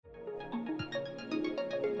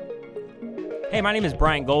Hey, my name is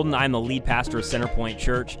Brian Golden. I'm the lead pastor of Centerpoint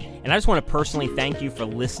Church, and I just want to personally thank you for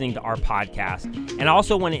listening to our podcast. And I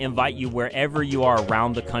also want to invite you wherever you are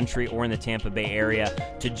around the country or in the Tampa Bay area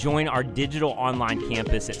to join our digital online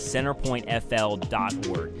campus at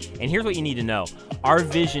centerpointfl.org. And here's what you need to know. Our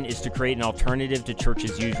vision is to create an alternative to church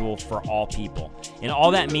as usual for all people. And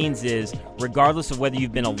all that means is, regardless of whether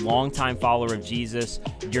you've been a longtime follower of Jesus,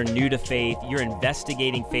 you're new to faith, you're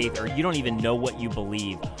investigating faith, or you don't even know what you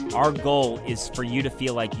believe, our goal is for you to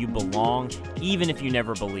feel like you belong, even if you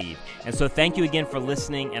never believe. And so thank you again for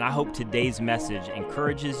listening, and I hope today's message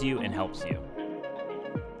encourages you and helps you.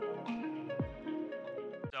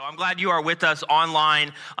 So I'm glad you are with us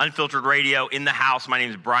online, Unfiltered Radio, in the house. My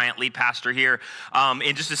name is Bryant, lead pastor here.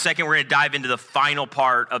 In just a second, we're going to dive into the final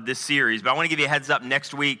part of this series. But I want to give you a heads up.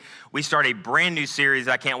 Next week, we start a brand new series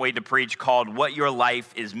I can't wait to preach called What Your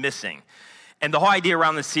Life is Missing. And the whole idea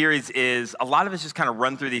around this series is a lot of us just kind of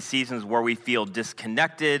run through these seasons where we feel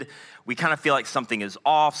disconnected. We kind of feel like something is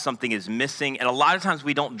off, something is missing. And a lot of times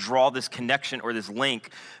we don't draw this connection or this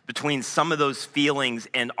link between some of those feelings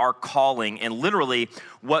and our calling and literally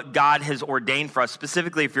what God has ordained for us,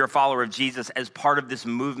 specifically if you're a follower of Jesus, as part of this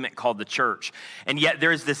movement called the church. And yet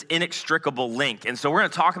there is this inextricable link. And so we're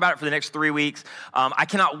going to talk about it for the next 3 weeks. I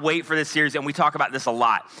cannot wait for this series, and we talk about this a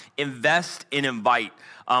lot. Invest and invite.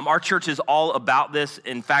 Our church is all about this.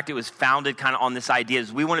 In fact, it was founded kind of on this idea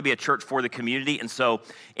is we want to be a church for the community. And so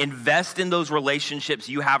invest in those relationships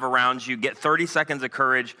you have around you. Get 30 seconds of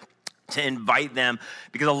courage to invite them,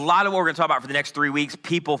 because a lot of what we're going to talk about for the next 3 weeks,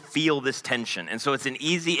 people feel this tension. And so it's an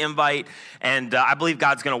easy invite, and I believe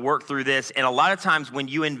God's going to work through this. And a lot of times when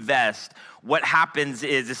you invest, what happens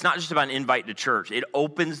is it's not just about an invite to church. It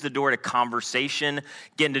opens the door to conversation,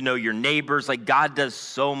 getting to know your neighbors. Like God does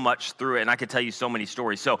so much through it, and I could tell you so many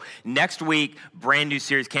stories. So next week, brand new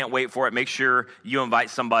series. Can't wait for it. Make sure you invite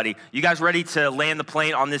somebody. You guys ready to land the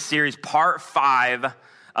plane on this series? Part 5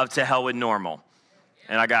 of To Hell with Normal.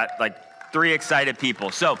 And I got like 3 excited people.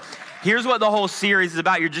 So here's what the whole series is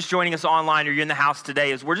about. You're just joining us online or you're in the house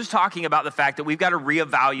today. Is we're just talking about the fact that we've got to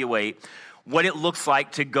reevaluate what it looks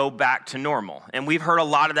like to go back to normal. And we've heard a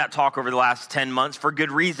lot of that talk over the last 10 months for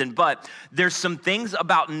good reason. But there's some things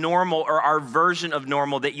about normal or our version of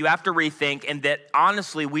normal that you have to rethink and that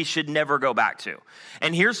honestly we should never go back to.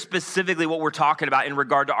 And here's specifically what we're talking about in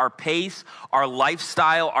regard to our pace, our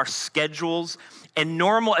lifestyle, our schedules. And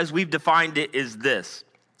normal, as we've defined it, is this: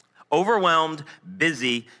 overwhelmed,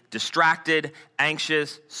 busy, distracted,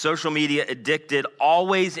 anxious, social media addicted,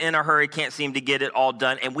 always in a hurry, can't seem to get it all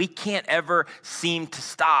done, and we can't ever seem to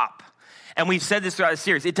stop. And we've said this throughout the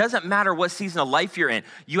series. It doesn't matter what season of life you're in.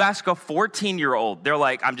 You ask a 14-year-old, they're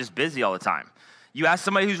like, I'm just busy all the time. You ask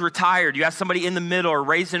somebody who's retired, you ask somebody in the middle or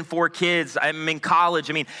raising 4 kids, I'm in college.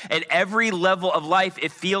 I mean, at every level of life,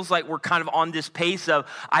 it feels like we're kind of on this pace of,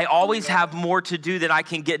 I always have more to do than I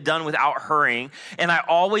can get done without hurrying. And I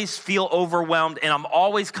always feel overwhelmed and I'm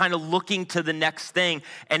always kind of looking to the next thing.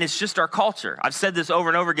 And it's just our culture. I've said this over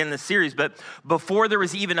and over again in this series, but before there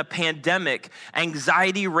was even a pandemic,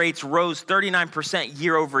 anxiety rates rose 39%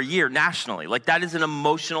 year over year nationally. Like that is an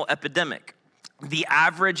emotional epidemic. The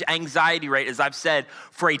average anxiety rate, as I've said,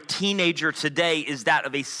 for a teenager today is that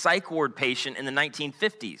of a psych ward patient in the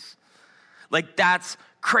 1950s. Like, that's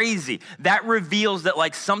crazy. That reveals that,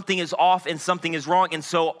 like, something is off and something is wrong. And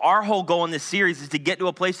so our whole goal in this series is to get to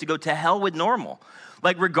a place to go to hell with normal.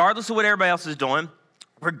 Like, regardless of what everybody else is doing,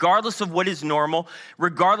 regardless of what is normal,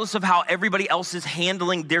 regardless of how everybody else is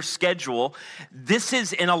handling their schedule, this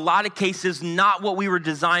is, in a lot of cases, not what we were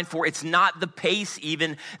designed for. It's not the pace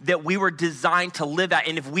even that we were designed to live at.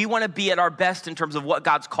 And if we want to be at our best in terms of what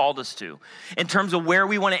God's called us to, in terms of where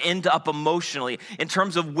we want to end up emotionally, in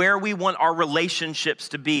terms of where we want our relationships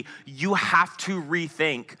to be, you have to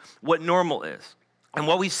rethink what normal is. And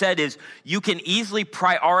what we said is you can easily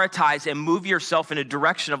prioritize and move yourself in a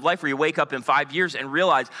direction of life where you wake up in 5 years and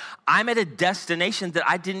realize I'm at a destination that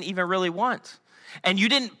I didn't even really want. And you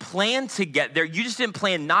didn't plan to get there. You just didn't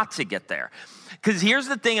plan not to get there. Because here's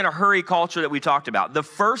the thing in a hurry culture that we talked about. The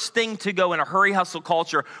first thing to go in a hurry hustle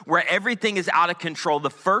culture where everything is out of control, the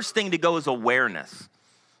first thing to go is awareness.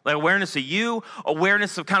 Like awareness of you,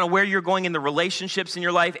 awareness of kind of where you're going in the relationships in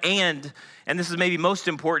your life, and this is maybe most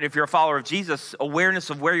important if you're a follower of Jesus, awareness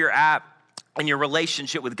of where you're at in your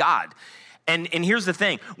relationship with God. And here's the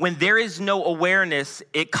thing, when there is no awareness,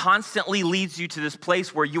 it constantly leads you to this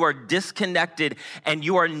place where you are disconnected and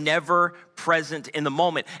you are never present in the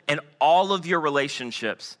moment, and all of your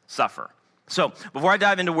relationships suffer. So before I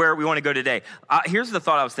dive into where we want to go today, here's the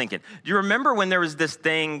thought I was thinking. Do you remember when there was this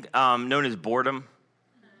thing known as boredom?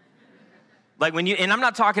 Like and I'm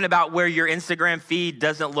not talking about where your Instagram feed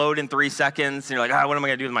doesn't load in 3 seconds and you're like, what am I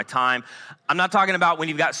gonna do with my time? I'm not talking about when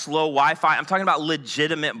you've got slow Wi-Fi. I'm talking about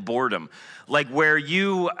legitimate boredom. Like where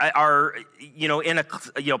you are, in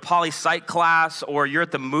a poli-sci class, or you're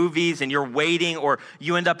at the movies and you're waiting, or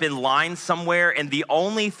you end up in line somewhere and the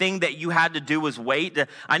only thing that you had to do was wait.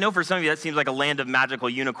 I know for some of you that seems like a land of magical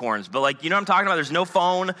unicorns, but like, you know what I'm talking about? There's no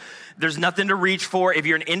phone, there's nothing to reach for. If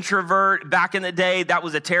you're an introvert back in the day, that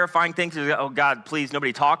was a terrifying thing to, oh God, please,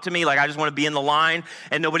 nobody talk to me. Like I just want to be in the line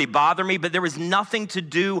and nobody bother me, but there was nothing to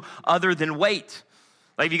do other than wait.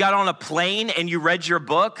 Like if you got on a plane and you read your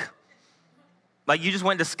book, like you just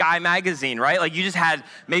went to Sky Magazine, right? Like you just had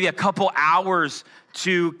maybe a couple hours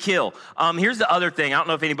to kill. Here's the other thing. I don't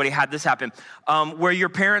know if anybody had this happen, where your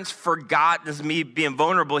parents forgot. This is me being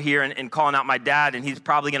vulnerable here and calling out my dad, and he's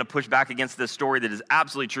probably going to push back against this story that is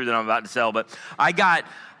absolutely true that I'm about to tell. But I got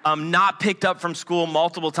not picked up from school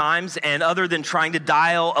multiple times, and other than trying to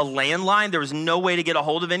dial a landline, there was no way to get a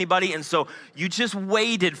hold of anybody, and so you just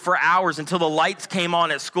waited for hours until the lights came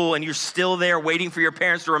on at school, and you're still there waiting for your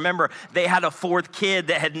parents to remember they had a fourth kid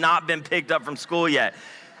that had not been picked up from school yet.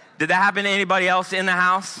 Did that happen to anybody else in the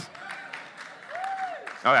house?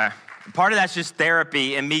 Okay. Part of that's just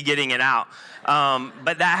therapy and me getting it out.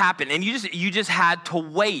 But that happened, and you just had to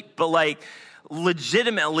wait. But like,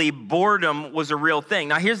 legitimately, boredom was a real thing.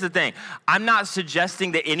 Now, here's the thing. I'm not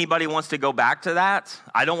suggesting that anybody wants to go back to that.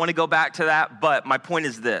 I don't want to go back to that, but my point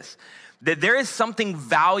is this, that there is something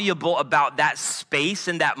valuable about that space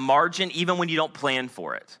and that margin, even when you don't plan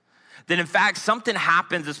for it. That in fact, something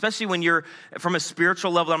happens, especially when you're from a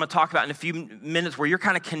spiritual level, I'm gonna talk about in a few minutes, where you're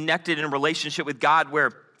kind of connected in a relationship with God,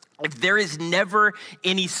 where if there is never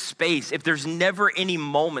any space, if there's never any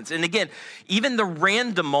moments, and again, even the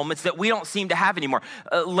random moments that we don't seem to have anymore.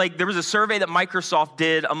 Like there was a survey that Microsoft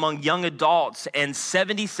did among young adults, and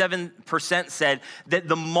 77% said that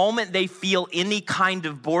the moment they feel any kind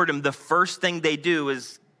of boredom, the first thing they do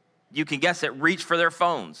is, you can guess it, reach for their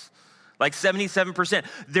phones. Like 77%.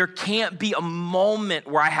 There can't be a moment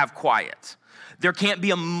where I have quiet. There can't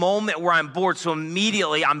be a moment where I'm bored. So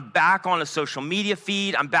immediately I'm back on a social media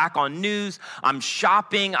feed. I'm back on news. I'm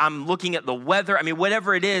shopping. I'm looking at the weather. I mean,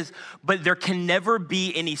 whatever it is, but there can never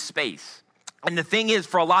be any space. And the thing is,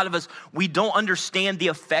 for a lot of us, we don't understand the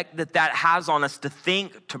effect that has on us to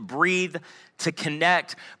think, to breathe, to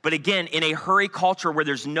connect. But again, in a hurry culture where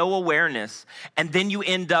there's no awareness, and then you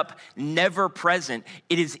end up never present,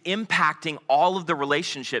 it is impacting all of the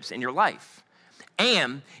relationships in your life.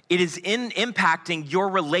 And it is impacting your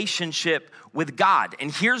relationship with God.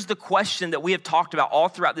 And here's the question that we have talked about all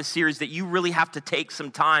throughout this series that you really have to take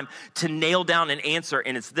some time to nail down and answer,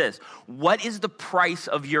 and it's this. What is the price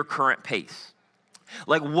of your current pace?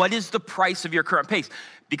 Like, what is the price of your current pace?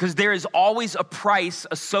 Because there is always a price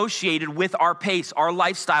associated with our pace, our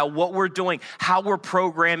lifestyle, what we're doing, how we're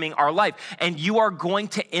programming our life. And you are going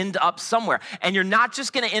to end up somewhere. And you're not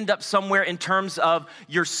just going to end up somewhere in terms of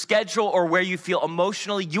your schedule or where you feel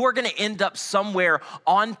emotionally. You are going to end up somewhere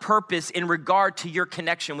on purpose in regard to your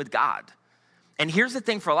connection with God. And here's the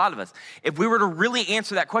thing for a lot of us. If we were to really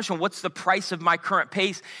answer that question, what's the price of my current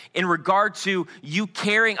pace in regard to you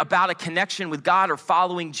caring about a connection with God or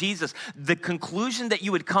following Jesus, the conclusion that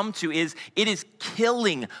you would come to is, it is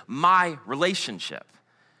killing my relationship.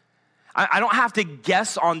 I don't have to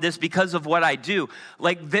guess on this because of what I do.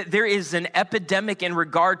 Like there is an epidemic in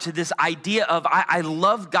regard to this idea of, I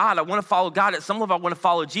love God, I want to follow God. At some level, I want to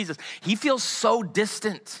follow Jesus. He feels so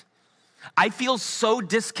distant. I feel so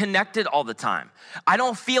disconnected all the time. I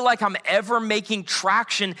don't feel like I'm ever making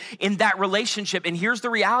traction in that relationship. And here's the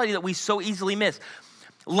reality that we so easily miss.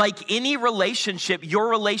 Like any relationship, your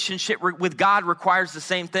relationship with God requires the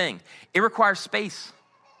same thing. It requires space.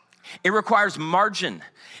 It requires margin.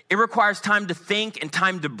 It requires time to think and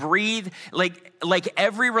time to breathe. Like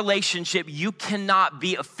every relationship, you cannot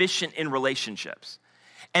be efficient in relationships.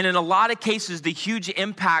 And in a lot of cases, the huge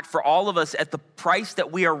impact for all of us at the price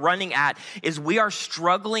that we are running at is we are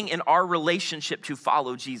struggling in our relationship to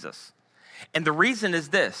follow Jesus. And the reason is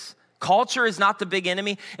this: culture is not the big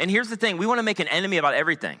enemy. And here's the thing, we want to make an enemy about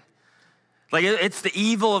everything. Like it's the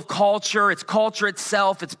evil of culture, it's culture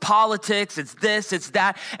itself, it's politics, it's this, it's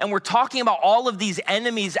that. And we're talking about all of these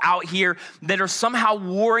enemies out here that are somehow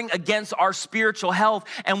warring against our spiritual health.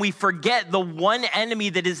 And we forget the one enemy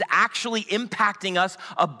that is actually impacting us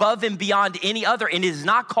above and beyond any other. And it is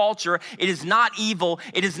not culture, it is not evil,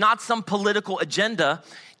 it is not some political agenda,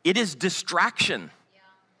 it is distraction.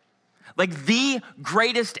 Like the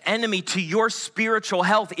greatest enemy to your spiritual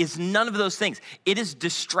health is none of those things. It is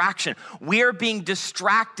distraction. We are being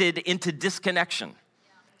distracted into disconnection.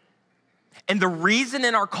 And the reason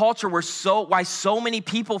in our culture why so many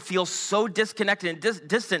people feel so disconnected and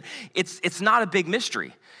distant, it's not a big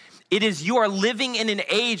mystery. It is you are living in an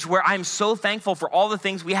age where I'm so thankful for all the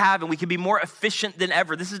things we have and we can be more efficient than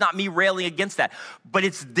ever. This is not me railing against that, but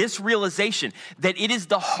it's this realization that it is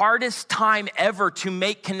the hardest time ever to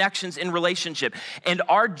make connections in relationship. And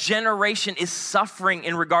our generation is suffering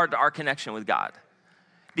in regard to our connection with God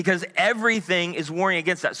because everything is warring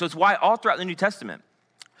against that. So it's why all throughout the New Testament,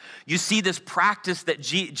 you see this practice that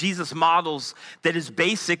Jesus models that is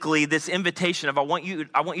basically this invitation of I want you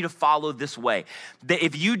to follow this way. That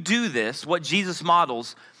if you do this, what Jesus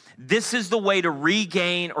models, this is the way to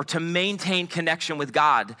regain or to maintain connection with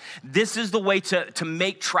God. This is the way to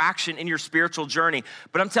make traction in your spiritual journey.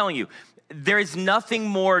 But I'm telling you, there is nothing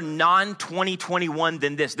more non-2021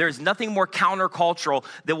 than this. There is nothing more countercultural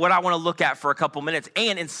than what I want to look at for a couple minutes.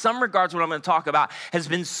 And in some regards, what I'm going to talk about has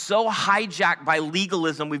been so hijacked by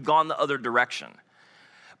legalism, we've gone the other direction.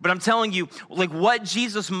 But I'm telling you, like what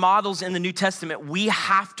Jesus models in the New Testament, we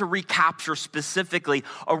have to recapture specifically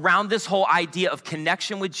around this whole idea of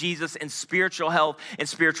connection with Jesus and spiritual health and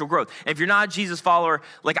spiritual growth. And if you're not a Jesus follower,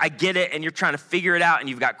 like I get it, and you're trying to figure it out, and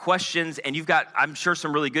you've got questions, and you've got, I'm sure,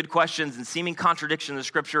 some really good questions and seeming contradiction in the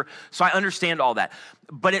scripture. So I understand all that.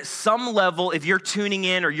 But at some level, if you're tuning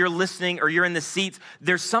in or you're listening or you're in the seats,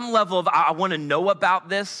 there's some level of, I want to know about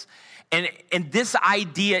this. And this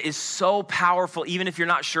idea is so powerful, even if you're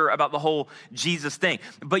not sure about the whole Jesus thing.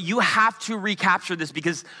 But you have to recapture this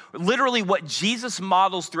because literally what Jesus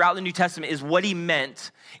models throughout the New Testament is what he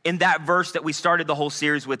meant in that verse that we started the whole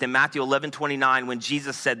series with in Matthew 11:29, when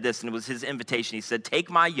Jesus said this, and it was his invitation. He said, take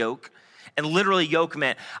my yoke. And literally yoke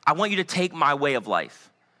meant, I want you to take my way of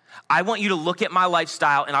life. I want you to look at my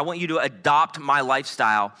lifestyle, and I want you to adopt my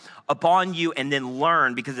lifestyle upon you and then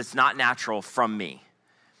learn, because it's not natural, from me.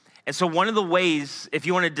 And so one of the ways, if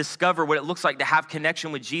you want to discover what it looks like to have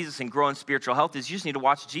connection with Jesus and grow in spiritual health, is you just need to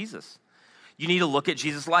watch Jesus. You need to look at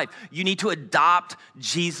Jesus' life. You need to adopt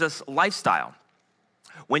Jesus' lifestyle.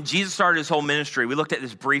 When Jesus started his whole ministry, we looked at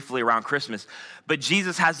this briefly around Christmas, but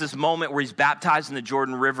Jesus has this moment where he's baptized in the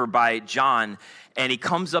Jordan River by John, and he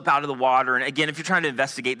comes up out of the water. And again, if you're trying to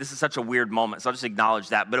investigate, this is such a weird moment, so I'll just acknowledge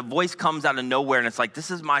that. But a voice comes out of nowhere, and it's like,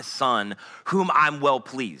 this is my son, whom I'm well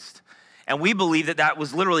pleased. And we believe that that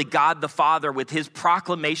was literally God the Father with his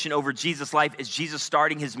proclamation over Jesus' life as Jesus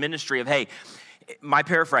starting his ministry of, hey, my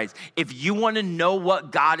paraphrase, if you want to know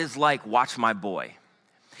what God is like, watch my boy.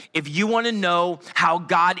 If you want to know how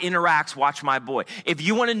God interacts, watch my boy. If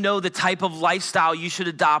you want to know the type of lifestyle you should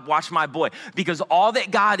adopt, watch my boy. Because all that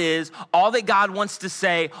God is, all that God wants to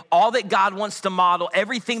say, all that God wants to model,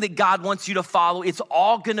 everything that God wants you to follow, it's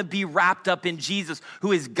all going to be wrapped up in Jesus,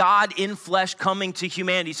 who is God in flesh coming to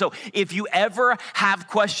humanity. So if you ever have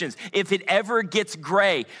questions, if it ever gets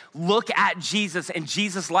gray, look at Jesus and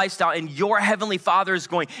Jesus' lifestyle, and your heavenly Father is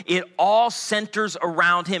going, it all centers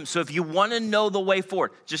around him. So if you want to know the way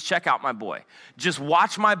forward, just check out my boy. Just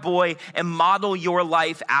watch my boy and model your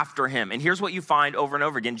life after him. And here's what you find over and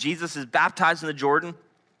over again. Jesus is baptized in the Jordan.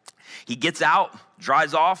 He gets out,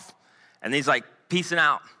 dries off, and then he's like, peacing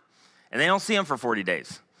out. And they don't see him for 40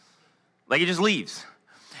 days. Like, he just leaves.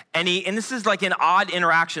 And this is like an odd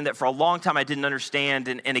interaction that for a long time I didn't understand.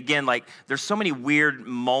 And again, like, there's so many weird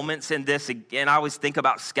moments in this. And I always think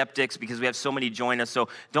about skeptics because we have so many join us. So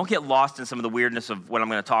don't get lost in some of the weirdness of what I'm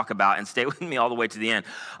going to talk about, and stay with me all the way to the end.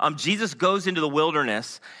 Jesus goes into the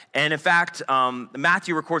wilderness. And in fact,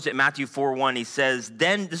 Matthew records it in Matthew 4:1. He says,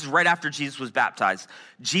 then, this is right after Jesus was baptized,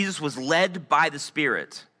 Jesus was led by the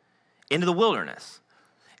Spirit into the wilderness.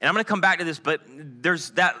 And I'm going to come back to this, but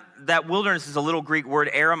there's that wilderness is a little Greek word,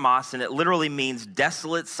 eremos, and it literally means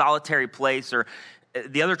desolate, solitary place, or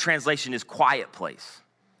the other translation is quiet place.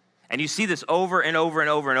 And you see this over and over and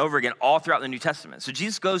over and over again all throughout the New Testament. So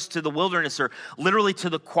Jesus goes to the wilderness, or literally to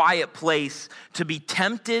the quiet place, to be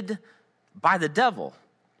tempted by the devil.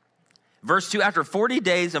 Verse 2, after 40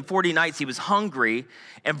 days and 40 nights, he was hungry.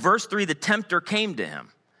 And verse 3, the tempter came to him.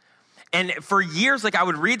 And for years, like, I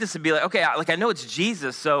would read this and be like, okay, I know it's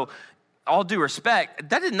Jesus, so all due respect,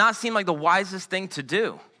 that did not seem like the wisest thing to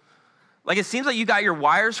do. Like, it seems like you got your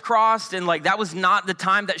wires crossed, and like that was not the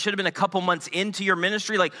time. That should have been a couple months into your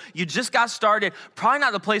ministry. Like, you just got started. Probably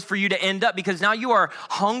not the place for you to end up, because now you are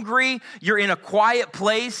hungry. You're in a quiet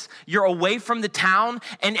place. You're away from the town,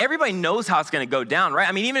 and everybody knows how it's going to go down, right?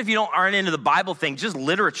 I mean, even if you aren't into the Bible thing, just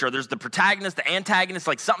literature. There's the protagonist, the antagonist.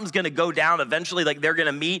 Like, something's going to go down eventually. Like, they're going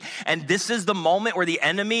to meet, and this is the moment where the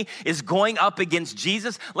enemy is going up against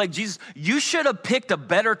Jesus. Like, Jesus, you should have picked a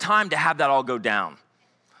better time to have that all go down.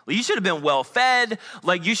 You should have been well fed.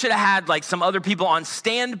 Like you should have had like some other people on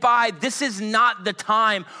standby. This is not the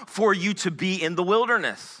time for you to be in the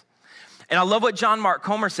wilderness. And I love what John Mark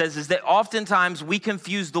Comer says is that oftentimes we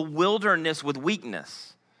confuse the wilderness with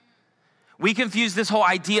weakness. We confuse this whole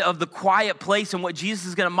idea of the quiet place, and what Jesus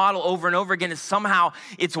is gonna model over and over again is somehow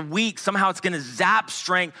it's weak, somehow it's gonna zap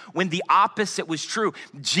strength, when the opposite was true.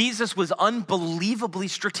 Jesus was unbelievably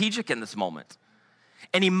strategic in this moment.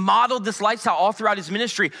 And he modeled this lifestyle all throughout his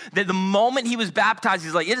ministry, that the moment he was baptized,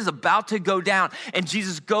 he's like, it is about to go down. And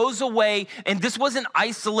Jesus goes away, and this wasn't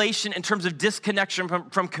isolation in terms of disconnection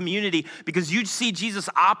from community, because you'd see Jesus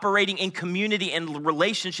operating in community and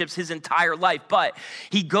relationships his entire life. But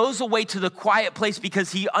he goes away to the quiet place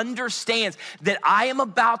because he understands that I am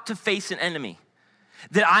about to face an enemy,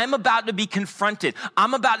 that I'm about to be confronted.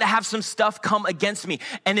 I'm about to have some stuff come against me.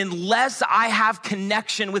 And unless I have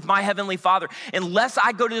connection with my Heavenly Father, unless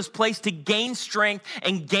I go to this place to gain strength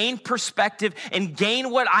and gain perspective and gain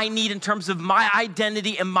what I need in terms of my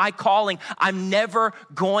identity and my calling, I'm never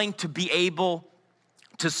going to be able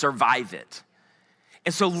to survive it.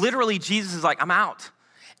 And so literally Jesus is like, I'm out.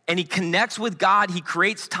 And he connects with God. He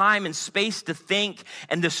creates time and space to think,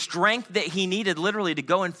 and the strength that he needed literally to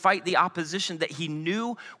go and fight the opposition that he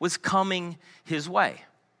knew was coming his way.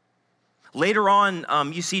 Later on,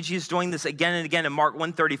 you see Jesus doing this again and again in Mark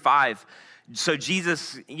 1:35. So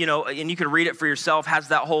Jesus, and you can read it for yourself, has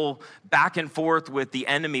that whole back and forth with the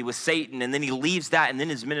enemy, with Satan, and then he leaves that, and then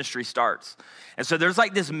his ministry starts. And so there's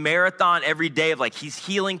like this marathon every day of like, he's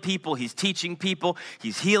healing people, he's teaching people,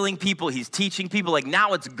 he's healing people, he's teaching people, like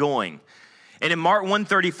now it's going. And in Mark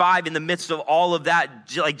 1:35, in the midst of all of that,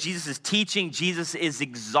 like Jesus is teaching, Jesus is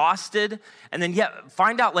exhausted, and then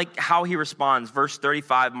find out like how he responds. Verse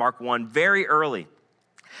 35, Mark 1, very early,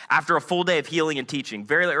 after a full day of healing and teaching,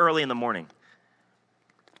 very early in the morning,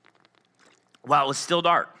 while it was still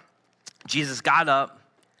dark, Jesus got up,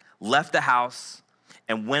 left the house,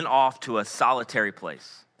 and went off to a solitary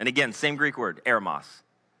place. And again, same Greek word, eremos,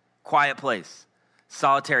 quiet place,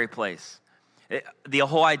 solitary place. The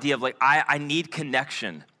whole idea of like, I need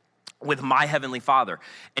connection with my Heavenly Father.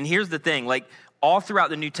 And here's the thing, like all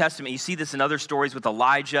throughout the New Testament, you see this in other stories with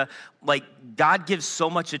Elijah, like God gives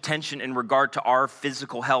so much attention in regard to our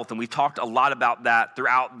physical health. And we've talked a lot about that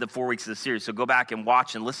throughout the 4 weeks of the series. So go back and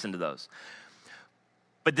watch and listen to those.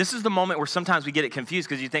 But this is the moment where sometimes we get it confused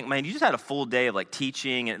because you think, man, you just had a full day of like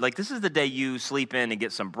teaching. And like, this is the day you sleep in and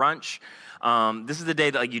get some brunch. This is the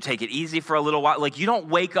day that like you take it easy for a little while. Like you don't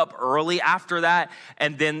wake up early after that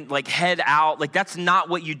and then like head out. Like that's not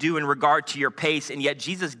what you do in regard to your pace. And yet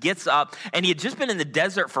Jesus gets up, and he had just been in the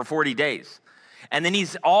desert for 40 days. And then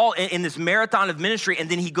he's all in this marathon of ministry, and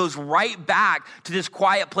then he goes right back to this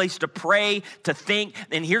quiet place to pray, to think.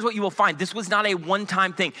 And here's what you will find. This was not a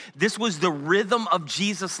one-time thing. This was the rhythm of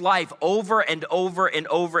Jesus' life over and over and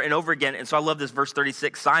over and over again. And so I love this, verse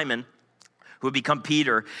 36, Simon, who would become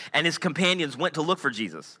Peter, and his companions went to look for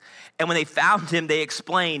Jesus. And when they found him, they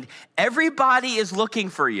explained, everybody is looking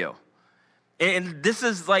for you. And this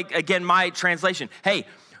is like, again, my translation. Hey,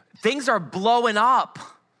 things are blowing up.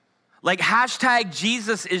 Like hashtag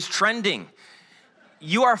Jesus is trending.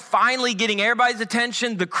 You are finally getting everybody's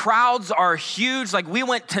attention. The crowds are huge. Like we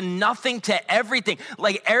went to nothing to everything.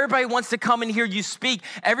 Like everybody wants to come and hear you speak.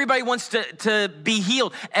 Everybody wants to be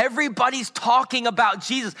healed. Everybody's talking about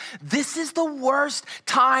Jesus. This is the worst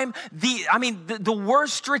time, the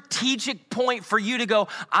worst strategic point for you to go,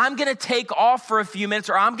 I'm gonna take off for a few minutes,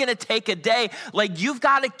 or I'm gonna take a day. Like you've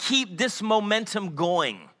gotta keep this momentum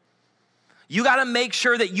going. You got to make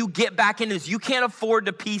sure that you get back into this. You can't afford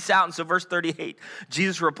to peace out. And so verse 38,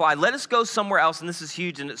 Jesus replied, let us go somewhere else. And this is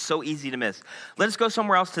huge and it's so easy to miss. Let us go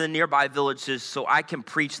somewhere else to the nearby villages so I can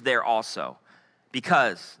preach there also.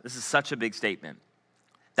 Because this is such a big statement.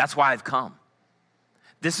 That's why I've come.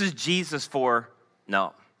 This is Jesus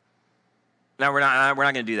no, we're not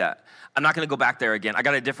going to do that. I'm not going to go back there again. I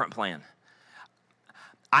got a different plan.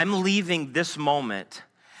 I'm leaving this moment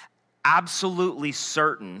absolutely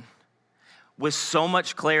certain, with so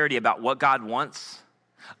much clarity about what God wants,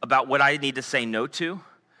 about what I need to say no to,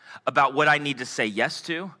 about what I need to say yes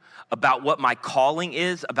to, about what my calling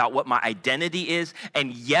is, about what my identity is.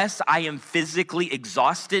 And yes, I am physically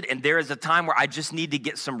exhausted, and there is a time where I just need to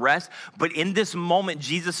get some rest. But in this moment,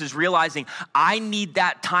 Jesus is realizing I need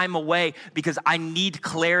that time away because I need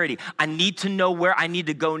clarity. I need to know where I need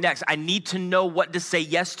to go next. I need to know what to say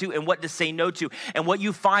yes to and what to say no to. And what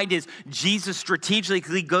you find is Jesus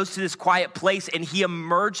strategically goes to this quiet place, and he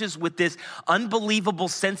emerges with this unbelievable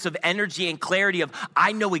sense of energy and clarity of,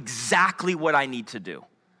 I know exactly what I need to do.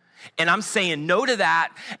 And I'm saying no to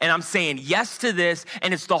that, and I'm saying yes to this,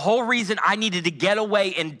 and it's the whole reason I needed to get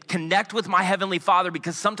away and connect with my Heavenly Father,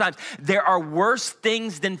 because sometimes there are worse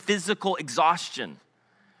things than physical exhaustion.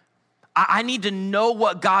 I need to know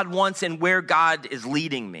what God wants and where God is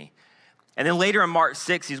leading me. And then later in Mark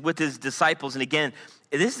 6, he's with his disciples, and again,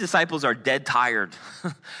 his disciples are dead tired.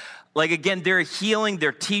 Like again, they're healing,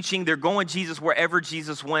 they're teaching, they're going Jesus wherever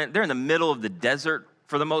Jesus went. They're in the middle of the desert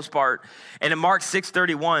for the most part. And in Mark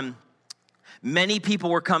 6:31, many people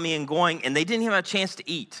were coming and going, and they didn't even have a chance to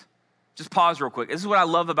eat. Just pause real quick. This is what I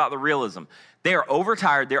love about the realism. They are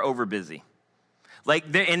overtired, they're overbusy.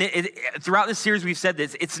 Like, throughout this series, we've said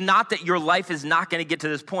this. It's not that your life is not going to get to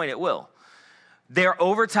this point. It will. They're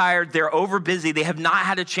overtired, they're overbusy, they have not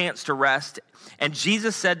had a chance to rest. And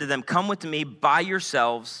Jesus said to them, come with me by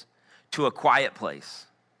yourselves to a quiet place.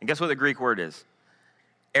 And guess what the Greek word is?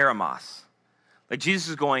 Eremos. Like Jesus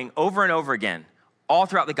is going over and over again, all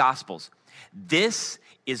throughout the Gospels. This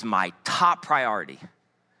is my top priority.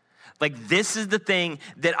 Like this is the thing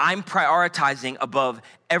that I'm prioritizing above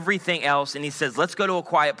everything else. And he says, let's go to a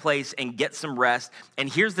quiet place and get some rest.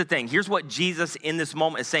 And here's the thing. Here's what Jesus in this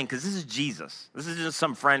moment is saying, because this is Jesus. This is just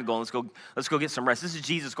some friend going, let's go get some rest. This is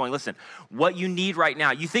Jesus going, listen, what you need right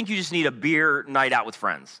now, you think you just need a beer night out with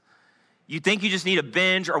friends. You think you just need a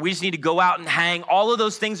binge, or we just need to go out and hang. All of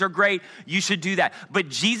those things are great. You should do that. But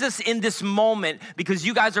Jesus in this moment, because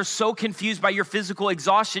you guys are so confused by your physical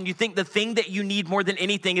exhaustion, you think the thing that you need more than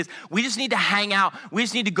anything is we just need to hang out. We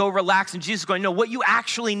just need to go relax. And Jesus is going, no, what you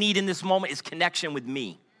actually need in this moment is connection with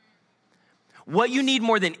me. What you need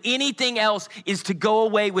more than anything else is to go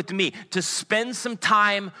away with me, to spend some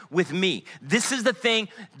time with me. This is the thing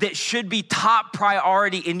that should be top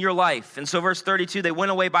priority in your life. And so verse 32, they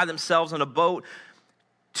went away by themselves on a boat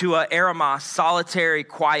to a Eremos, solitary,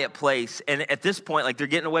 quiet place. And at this point, like they're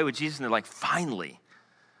getting away with Jesus and they're like, finally,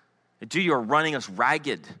 dude, you're running us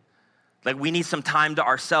ragged. Like we need some time to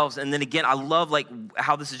ourselves. And then again, I love like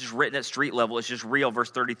how this is just written at street level. It's just real,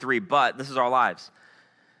 verse 33, but this is our lives.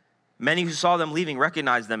 Many who saw them leaving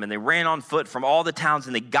recognized them, and they ran on foot from all the towns,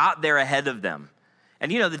 and they got there ahead of them.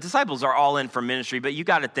 And you know, the disciples are all in for ministry, but you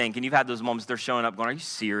got to think, and you've had those moments, they're showing up going, are you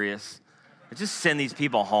serious? Just send these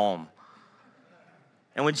people home.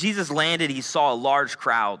 And when Jesus landed, he saw a large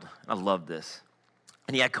crowd. I love this.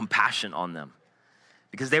 And he had compassion on them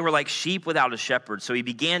because they were like sheep without a shepherd. So he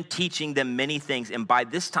began teaching them many things. And by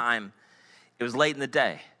this time, it was late in the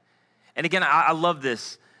day. And again, I love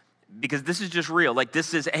this, because this is just real. Like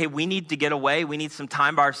this is, hey, we need to get away. We need some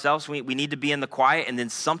time by ourselves. We need to be in the quiet, and then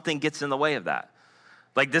something gets in the way of that.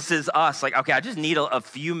 Like this is us. Like, okay, I just need a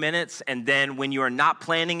few minutes, and then when you are not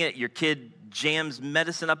planning it, your kid jams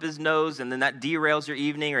medicine up his nose, and then that derails your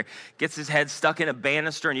evening, or gets his head stuck in a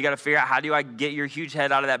banister, and you got to figure out, how do I get your huge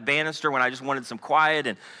head out of that banister when I just wanted some quiet?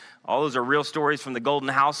 And all those are real stories from the Golden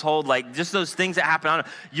household. Like just those things that happen.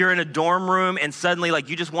 You're in a dorm room and suddenly like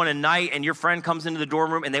you just want a night, and your friend comes into the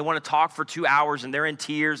dorm room and they want to talk for 2 hours and they're in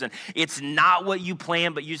tears, and it's not what you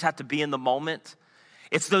planned, but you just have to be in the moment.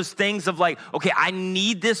 It's those things of like, okay, I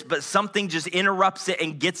need this, but something just interrupts it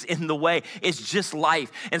and gets in the way. It's just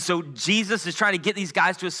life. And so Jesus is trying to get these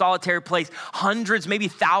guys to a solitary place. Hundreds, maybe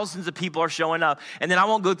thousands of people are showing up. And then I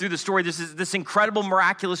won't go through the story. This incredible,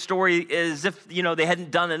 miraculous story, as if, you know, they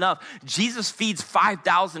hadn't done enough. Jesus feeds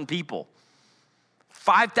 5,000 people.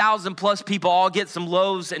 5,000 plus people all get some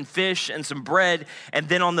loaves and fish and some bread. And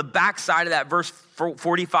then on the backside of that, verse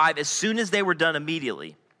 45, as soon as they were done,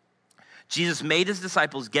 immediately, Jesus made his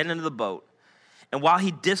disciples get into the boat, and while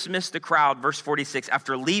he dismissed the crowd, verse 46,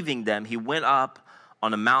 after leaving them, he went up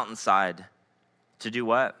on a mountainside to do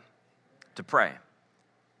what? To pray.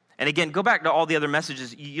 And again, go back to all the other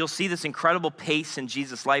messages. You'll see this incredible pace in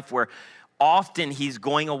Jesus' life where often he's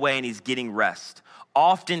going away and he's getting rest.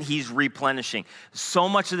 Often he's replenishing. So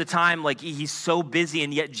much of the time, like he's so busy,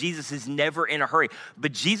 and yet Jesus is never in a hurry.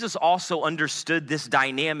 But Jesus also understood this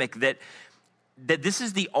dynamic that this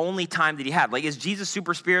is the only time that he had. Like, is Jesus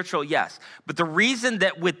super spiritual? Yes. But the reason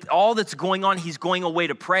that with all that's going on, he's going away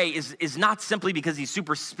to pray is not simply because he's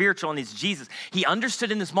super spiritual and he's Jesus. He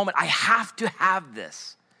understood in this moment, I have to have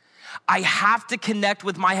this. I have to connect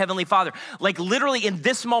with my Heavenly Father. Like literally in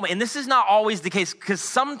this moment, and this is not always the case, because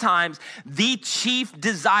sometimes the chief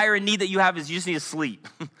desire and need that you have is you just need to sleep.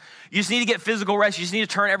 You just need to get physical rest. You just need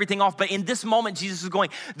to turn everything off. But in this moment, Jesus is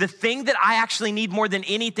going, the thing that I actually need more than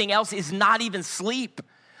anything else is not even sleep.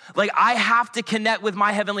 Like I have to connect with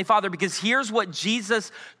my Heavenly Father, because here's what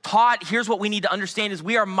Jesus taught. Here's what we need to understand is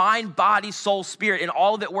we are mind, body, soul, spirit, and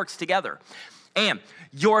all of it works together. And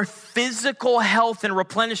your physical health and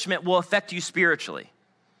replenishment will affect you spiritually.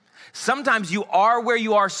 Sometimes you are where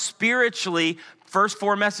you are spiritually first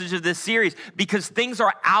 4 messages of this series, because things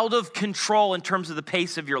are out of control in terms of the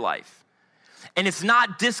pace of your life. And it's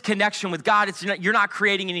not disconnection with God. You're not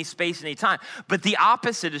creating any space and any time. But the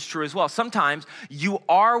opposite is true as well. Sometimes you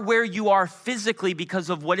are where you are physically because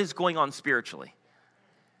of what is going on spiritually.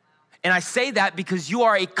 And I say that because you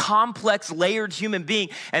are a complex, layered human being.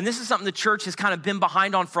 And this is something the church has kind of been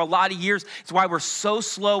behind on for a lot of years. It's why we're so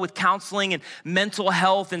slow with counseling and mental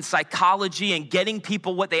health and psychology and getting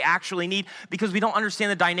people what they actually need, because we don't understand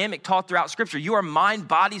the dynamic taught throughout Scripture. You are mind,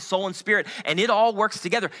 body, soul, and spirit, and it all works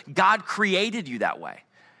together. God created you that way.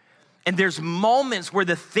 And there's moments where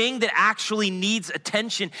the thing that actually needs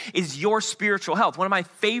attention is your spiritual health. One of my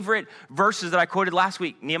favorite verses that I quoted last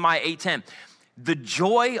week, Nehemiah 8:10. The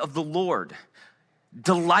joy of the Lord,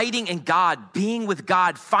 delighting in God, being with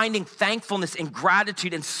God, finding thankfulness and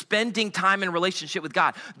gratitude and spending time in relationship with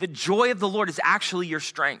God. The joy of the Lord is actually your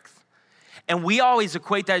strength. And we always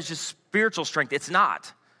equate that as just spiritual strength. It's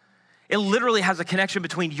not. It literally has a connection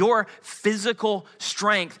between your physical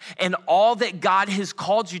strength and all that God has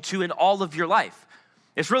called you to in all of your life.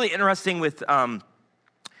 It's really interesting with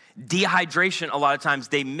dehydration. A lot of times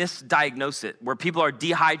they misdiagnose it, where people are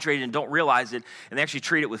dehydrated and don't realize it, and they actually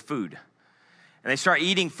treat it with food. And they start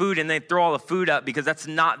eating food and they throw all the food up because that's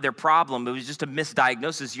not their problem. It was just a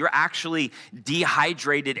misdiagnosis. You're actually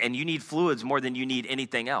dehydrated and you need fluids more than you need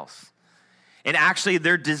anything else. And actually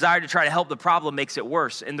their desire to try to help the problem makes it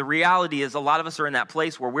worse. And the reality is a lot of us are in that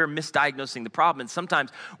place where we're misdiagnosing the problem. And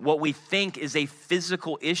sometimes what we think is a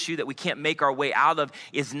physical issue that we can't make our way out of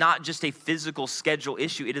is not just a physical schedule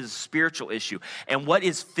issue, it is a spiritual issue. And what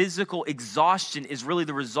is physical exhaustion is really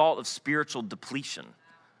the result of spiritual depletion.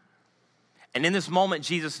 And in this moment,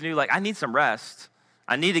 Jesus knew, I need some rest.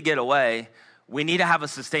 I need to get away. We need to have a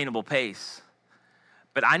sustainable pace.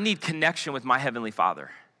 But I need connection with my Heavenly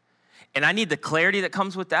Father. And I need the clarity that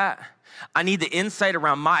comes with that. I need the insight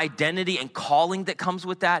around my identity and calling that comes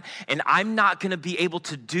with that. And I'm not gonna be able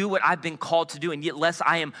to do what I've been called to do unless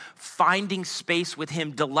I am finding space with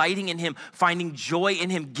Him, delighting in Him, finding joy in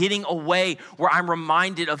Him, getting away where I'm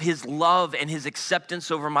reminded of His love and His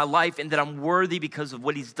acceptance over my life, and that I'm worthy because of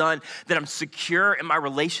what He's done, that I'm secure in my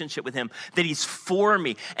relationship with Him, that He's for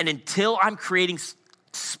me. And until I'm creating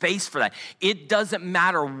space for that, it doesn't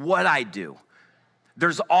matter what I do.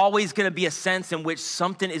 There's always gonna be a sense in which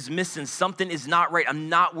something is missing, something is not right, I'm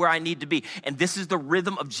not where I need to be. And this is the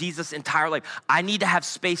rhythm of Jesus' entire life. I need to have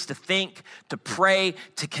space to think, to pray,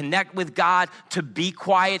 to connect with God, to be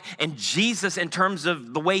quiet. And Jesus, in terms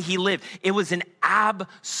of the way He lived, it was an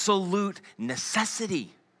absolute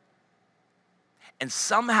necessity. And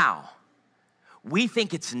somehow, we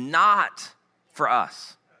think it's not for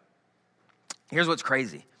us. Here's what's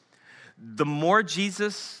crazy. The more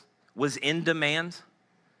Jesus was in demand,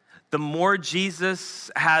 the more Jesus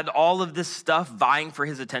had all of this stuff vying for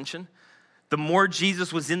His attention, the more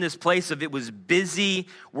Jesus was in this place of it was busy,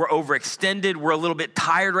 we're overextended, we're a little bit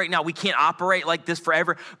tired right now, we can't operate like this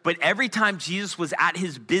forever. But every time Jesus was at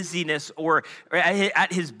his busyness or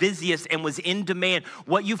at his busiest and was in demand,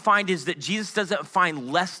 what you find is that Jesus doesn't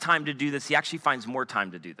find less time to do this, He actually finds more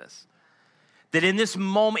time to do this. That in this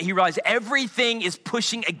moment, He realized everything is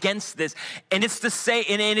pushing against this. And it's to say,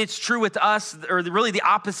 and it's true with us, or really the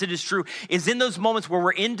opposite is true, is in those moments where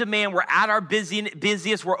we're in demand, we're at our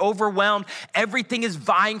busiest, we're overwhelmed, everything is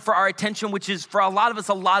vying for our attention, which is for a lot of us,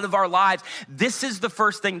 a lot of our lives. This is the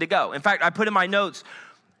first thing to go. In fact, I put in my notes,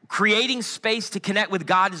 creating space to connect with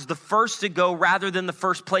God is the first to go rather than the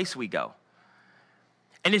first place we go.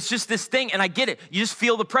 And it's just this thing, and I get it. You just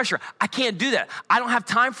feel the pressure. I can't do that. I don't have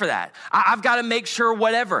time for that. I've got to make sure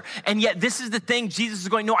whatever. And yet this is the thing. Jesus is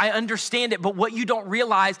going, no, I understand it. But what you don't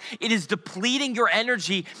realize, it is depleting your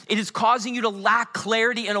energy. It is causing you to lack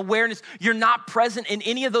clarity and awareness. You're not present in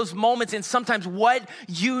any of those moments. And sometimes what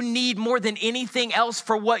you need more than anything else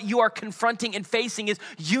for what you are confronting and facing is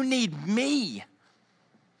you need me.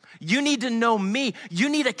 You need to know me. You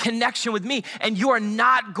need a connection with me. And you are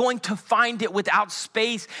not going to find it without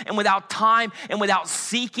space and without time and without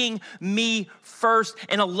seeking me first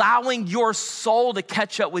and allowing your soul to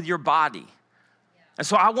catch up with your body. And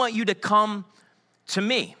so I want you to come to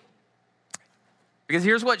me. Because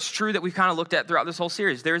here's what's true that we've kind of looked at throughout this whole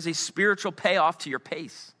series. There is a spiritual payoff to your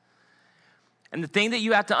pace. And the thing that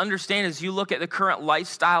you have to understand is you look at the current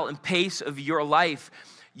lifestyle and pace of your life,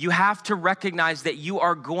 you have to recognize that you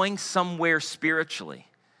are going somewhere spiritually.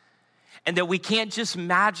 And that we can't just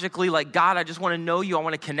magically, like, God, I just want to know you, I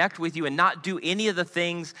want to connect with you, and not do any of the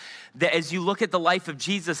things that, as you look at the life of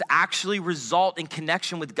Jesus, actually result in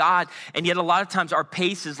connection with God. And yet a lot of times our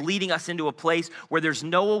pace is leading us into a place where there's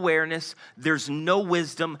no awareness, there's no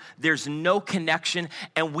wisdom, there's no connection,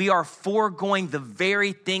 and we are foregoing the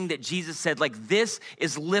very thing that Jesus said, like, this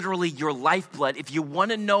is literally your lifeblood. If you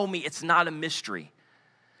want to know me, it's not a mystery.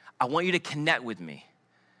 I want you to connect with me.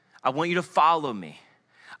 I want you to follow me.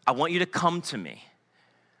 I want you to come to me.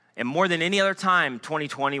 And more than any other time,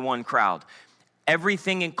 2021 crowd,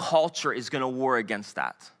 everything in culture is going to war against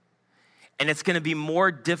that. And it's going to be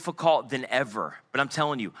more difficult than ever. But I'm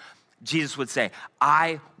telling you, Jesus would say,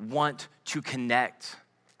 I want to connect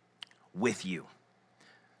with you.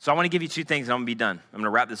 So I want to give you two things and I'm going to be done. I'm going to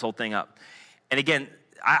wrap this whole thing up. And again,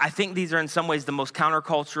 I think these are in some ways the most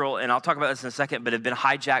countercultural, and I'll talk about this in a second, but have been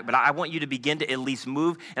hijacked. But I want you to begin to at least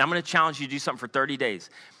move, and I'm going to challenge you to do something for 30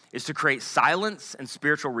 days, is to create silence and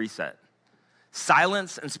spiritual reset.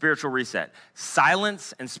 Silence and spiritual reset.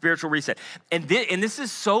 Silence and spiritual reset. And this is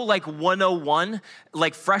so like 101,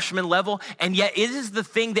 like freshman level, and yet it is the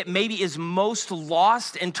thing that maybe is most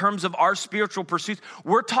lost in terms of our spiritual pursuits.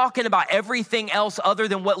 We're talking about everything else other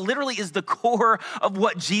than what literally is the core of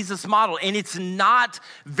what Jesus modeled. And it's not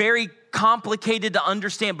very complicated to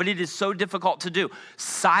understand, but it is so difficult to do.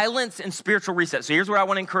 Silence and spiritual reset. So here's what I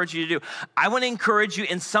want to encourage you to do. I want to encourage you,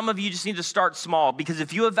 and some of you just need to start small, because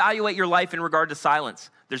if you evaluate your life in regard to silence,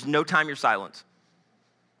 there's no time you're silent.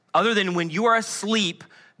 Other than when you are asleep,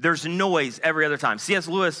 there's noise every other time. C.S.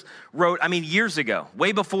 Lewis wrote, years ago,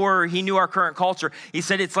 way before he knew our current culture, he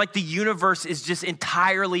said it's like the universe is just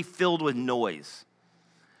entirely filled with noise.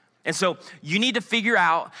 And so you need to figure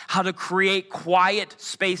out how to create quiet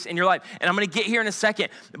space in your life. And I'm going to get here in a second,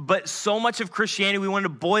 but so much of Christianity, we want to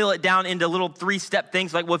boil it down into little 3-step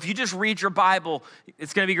things like, well, if you just read your Bible,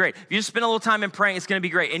 it's going to be great. If you just spend a little time in praying, it's going to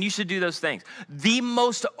be great. And you should do those things. The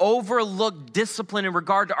most overlooked discipline in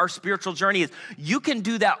regard to our spiritual journey is you can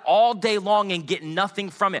do that all day long and get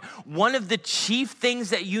nothing from it. One of the chief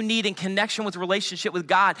things that you need in connection with relationship with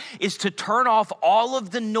God is to turn off all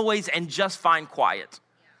of the noise and just find quiet.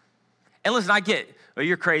 And listen, I get, oh,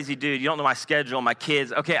 you're crazy, dude. You don't know my schedule, my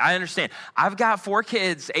kids. Okay, I understand. I've got 4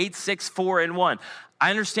 kids, 8, 6, 4, and 1.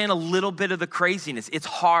 I understand a little bit of the craziness. It's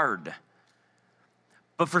hard.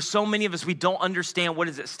 But for so many of us, we don't understand what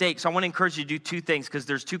is at stake. So I want to encourage you to do 2 things, because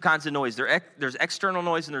there's 2 kinds of noise. There's external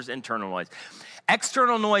noise and there's internal noise.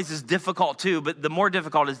 External noise is difficult too, but the more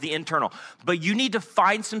difficult is the internal. But you need to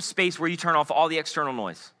find some space where you turn off all the external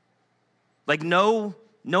noise. Like no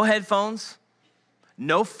headphones,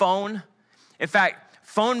 no phone. In fact,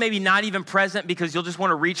 phone maybe not even present, because you'll just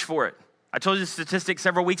want to reach for it. I told you the statistic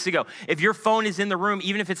several weeks ago. If your phone is in the room,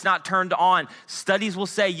 even if it's not turned on, studies will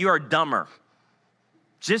say you are dumber.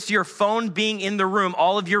 Just your phone being in the room,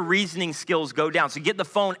 all of your reasoning skills go down. So get the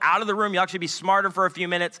phone out of the room. You'll actually be smarter for a few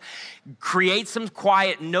minutes. Create some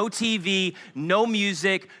quiet, no TV, no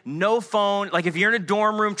music, no phone. Like if you're in a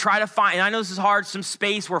dorm room, try to find, and I know this is hard, some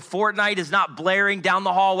space where Fortnite is not blaring down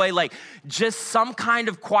the hallway, like just some kind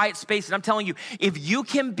of quiet space. And I'm telling you, if you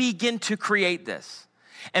can begin to create this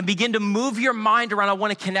and begin to move your mind around, I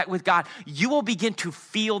want to connect with God, you will begin to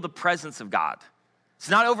feel the presence of God. It's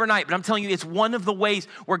not overnight, but I'm telling you, it's one of the ways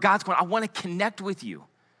where God's going, I want to connect with you.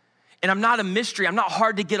 And I'm not a mystery. I'm not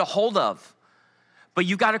hard to get a hold of. But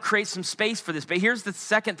you got to create some space for this. But here's the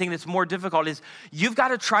second thing that's more difficult is you've got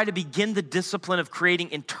to try to begin the discipline of creating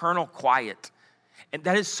internal quiet. And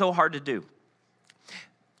that is so hard to do.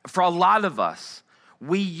 For a lot of us,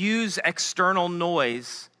 we use external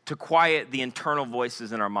noise to quiet the internal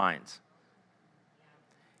voices in our minds.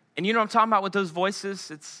 And you know what I'm talking about with those voices?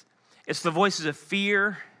 It's the voices of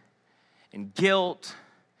fear and guilt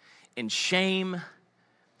and shame.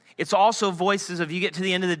 It's also voices of you get to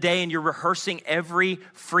the end of the day and you're rehearsing every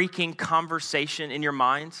freaking conversation in your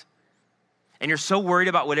mind. And you're so worried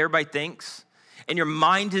about what everybody thinks. And your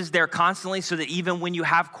mind is there constantly so that even when you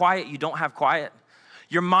have quiet, you don't have quiet.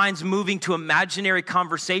 Your mind's moving to imaginary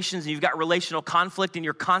conversations and you've got relational conflict and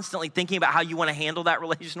you're constantly thinking about how you want to handle that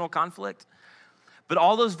relational conflict. But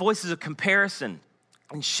all those voices of comparison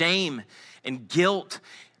and shame and guilt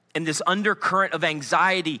and this undercurrent of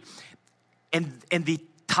anxiety and the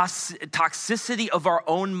toxicity of our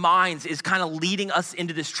own minds is kind of leading us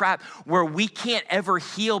into this trap where we can't ever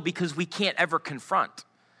heal because we can't ever confront.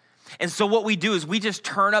 And so what we do is we just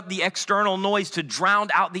turn up the external noise to drown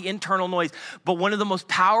out the internal noise. But one of the most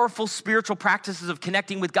powerful spiritual practices of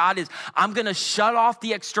connecting with God is I'm gonna shut off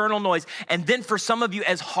the external noise. And then for some of you,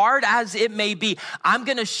 as hard as it may be, I'm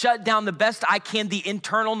gonna shut down the best I can the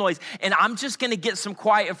internal noise. And I'm just gonna get some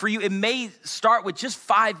quiet. And for you, it may start with just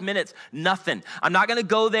 5 minutes, nothing. I'm not gonna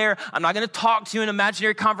go there. I'm not gonna talk to you in an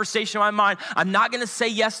imaginary conversation in my mind. I'm not gonna say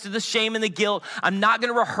yes to the shame and the guilt. I'm not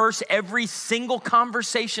gonna rehearse every single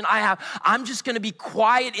conversation I have. I'm just gonna be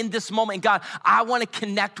quiet in this moment. God, I wanna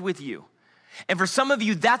connect with you. And for some of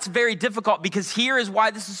you, that's very difficult, because here is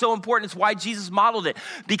why this is so important. It's why Jesus modeled it.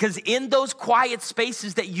 Because in those quiet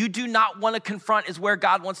spaces that you do not wanna confront is where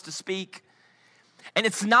God wants to speak. And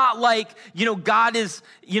it's not like, God is,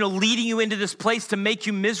 leading you into this place to make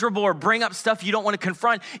you miserable or bring up stuff you don't want to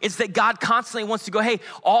confront. It's that God constantly wants to go, hey,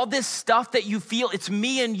 all this stuff that you feel, it's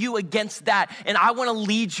me and you against that. And I want to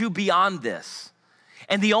lead you beyond this.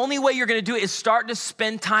 And the only way you're gonna do it is start to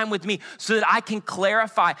spend time with me so that I can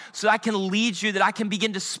clarify, so that I can lead you, that I can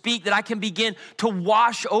begin to speak, that I can begin to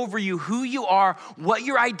wash over you who you are, what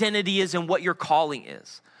your identity is, and what your calling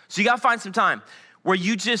is. So you gotta find some time where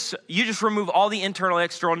you just remove all the internal,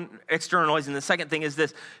 external noise. And the second thing is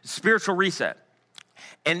this, spiritual reset.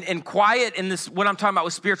 And quiet in this, what I'm talking about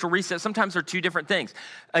with spiritual reset, sometimes they're two different things.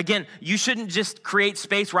 Again, you shouldn't just create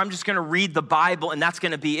space where I'm just gonna read the Bible and that's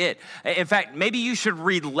gonna be it. In fact, maybe you should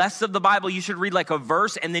read less of the Bible. You should read like a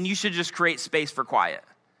verse, and then you should just create space for quiet.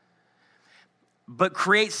 But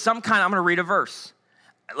create some kind, I'm gonna read a verse.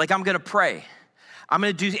 Like I'm gonna pray. I'm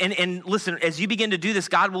gonna do, and listen, as you begin to do this,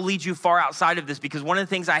 God will lead you far outside of this, because one of the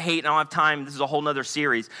things I hate, and I don't have time, this is a whole nother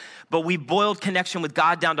series, but we boiled connection with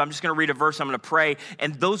God down to, I'm just gonna read a verse, I'm gonna pray,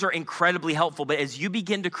 and those are incredibly helpful. But as you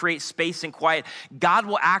begin to create space and quiet, God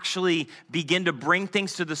will actually begin to bring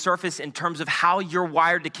things to the surface in terms of how you're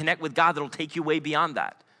wired to connect with God that'll take you way beyond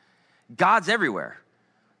that. God's everywhere.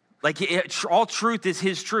 Like all truth is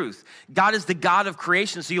his truth. God is the God of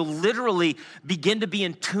creation. So you'll literally begin to be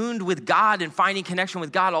in tune with God and finding connection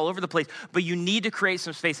with God all over the place. But you need to create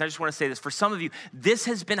some space. I just want to say this. For some of you, this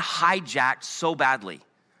has been hijacked so badly.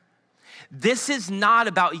 This is not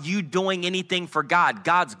about you doing anything for God.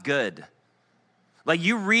 God's good. Like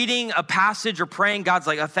you reading a passage or praying, God's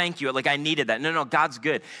like, oh, thank you. Like I needed that. No, God's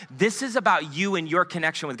good. This is about you and your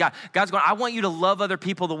connection with God. God's going, I want you to love other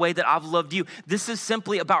people the way that I've loved you. This is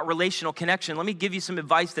simply about relational connection. Let me give you some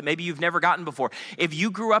advice that maybe you've never gotten before. If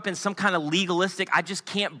you grew up in some kind of legalistic, I just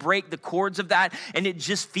can't break the cords of that, and it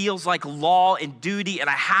just feels like law and duty,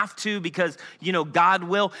 and I have to because, God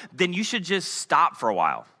will, then you should just stop for a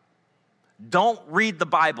while. Don't read the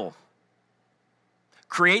Bible.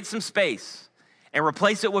 Create some space. And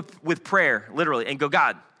replace it with prayer, literally, and go,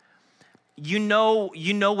 God, you know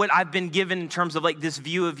what I've been given in terms of like this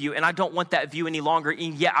view of you, and I don't want that view any longer,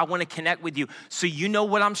 and yet I want to connect with you. So you know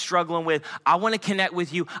what I'm struggling with. I want to connect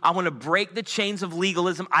with you. I want to break the chains of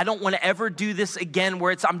legalism. I don't want to ever do this again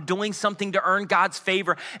where I'm doing something to earn God's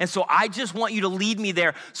favor. And so I just want you to lead me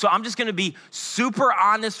there. So I'm just going to be super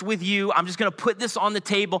honest with you. I'm just going to put this on the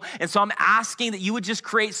table. And so I'm asking that you would just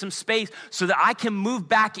create some space so that I can move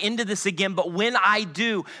back into this again. But when I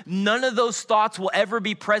do, none of those thoughts will ever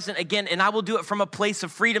be present again. And I will do it from a place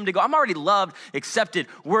of freedom to go, I'm already loved, accepted,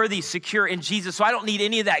 worthy, secure in Jesus. So I don't need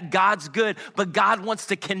any of that. God's good, but God wants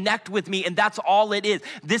to connect with me, and that's all it is.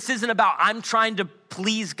 This isn't about I'm trying to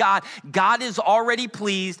please God. God is already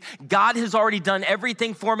pleased. God has already done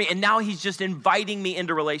everything for me, and now he's just inviting me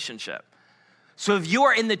into relationship. So if you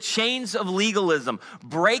are in the chains of legalism,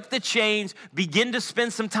 break the chains, begin to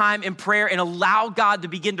spend some time in prayer, and allow God to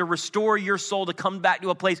begin to restore your soul to come back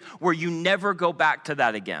to a place where you never go back to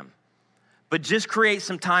that again. But just create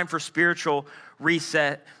some time for spiritual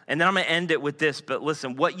reset. And then I'm gonna end it with this, but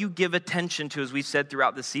listen, what you give attention to, as we said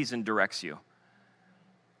throughout the season, directs you.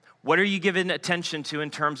 What are you giving attention to in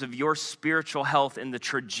terms of your spiritual health and the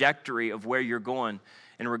trajectory of where you're going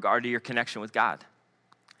in regard to your connection with God?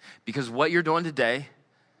 Because what you're doing today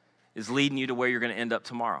is leading you to where you're gonna end up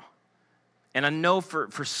tomorrow. And I know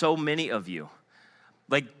for so many of you,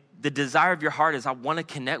 like the desire of your heart is, I wanna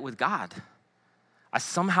connect with God. I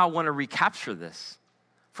somehow want to recapture this.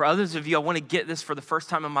 For others of you, I want to get this for the first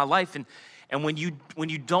time in my life. And when you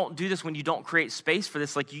don't do this, when you don't create space for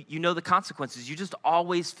this, like you know the consequences. You just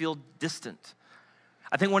always feel distant.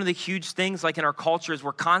 I think one of the huge things like in our culture is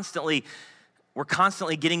we're constantly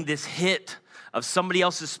getting this hit of somebody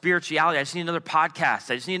else's spirituality. I just need another podcast.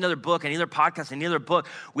 I just need another book. I need another podcast. I need another book.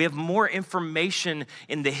 We have more information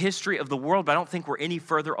in the history of the world, but I don't think we're any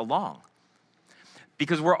further along.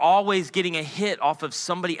 Because we're always getting a hit off of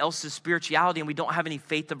somebody else's spirituality, and we don't have any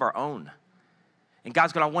faith of our own. And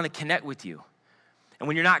God's going, I want to connect with you. And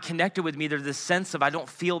when you're not connected with me, there's this sense of I don't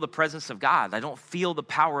feel the presence of God. I don't feel the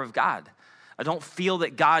power of God. I don't feel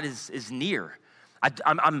that God is near.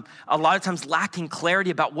 I'm a lot of times lacking clarity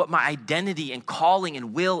about what my identity and calling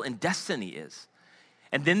and will and destiny is.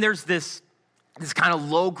 And then there's this kind of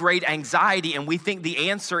low-grade anxiety, and we think the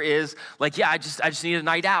answer is like, yeah, I just need a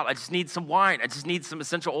night out. I just need some wine. I just need some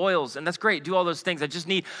essential oils, and that's great. Do all those things. I just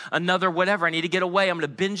need another whatever. I need to get away. I'm going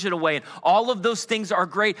to binge it away, and all of those things are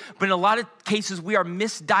great, but in a lot of cases, we are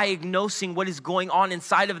misdiagnosing what is going on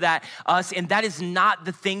inside of us, and that is not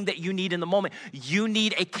the thing that you need in the moment. You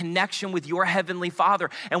need a connection with your Heavenly Father,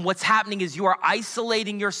 and what's happening is you are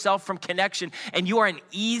isolating yourself from connection, and you are an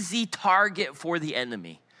easy target for the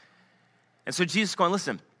enemy. And so Jesus is going,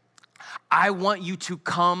 listen, I want you to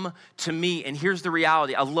come to me. And here's the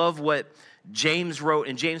reality. I love what James wrote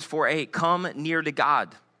in James 4:8. Come near to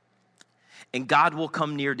God, and God will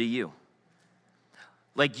come near to you.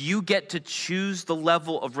 Like you get to choose the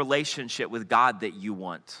level of relationship with God that you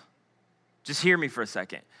want. Just hear me for a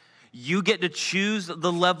second. You get to choose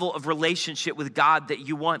the level of relationship with God that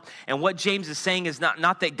you want. And what James is saying is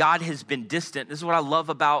not that God has been distant. This is what I love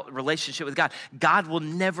about relationship with God. God will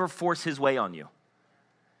never force his way on you.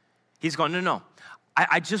 He's going, no.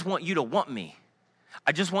 I just want you to want me.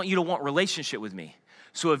 I just want you to want relationship with me.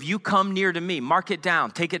 So if you come near to me, mark it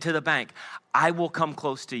down, take it to the bank, I will come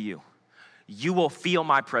close to you. You will feel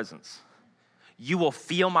my presence. You will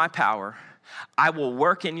feel my power. I will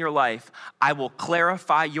work in your life. I will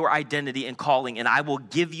clarify your identity and calling, and I will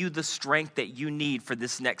give you the strength that you need for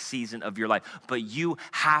this next season of your life. But you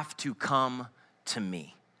have to come to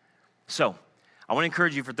me. So I want to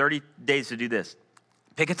encourage you for 30 days to do this.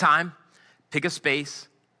 Pick a time, pick a space,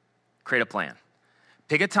 create a plan.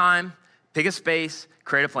 Pick a time, pick a space,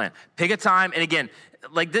 create a plan. Pick a time, and again,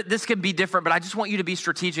 like this can be different, but I just want you to be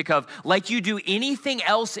strategic of, like you do anything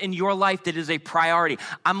else in your life that is a priority.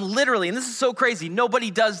 I'm literally, and this is so crazy, nobody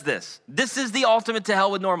does this. This is the ultimate to hell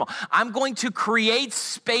with normal. I'm going to create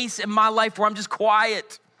space in my life where I'm just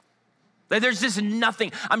quiet. Like there's just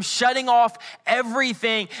nothing. I'm shutting off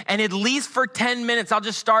everything, and at least for 10 minutes, I'll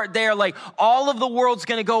just start there. Like all of the world's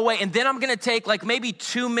gonna go away, and then I'm gonna take like maybe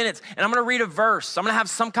 2 minutes, and I'm gonna read a verse. I'm gonna have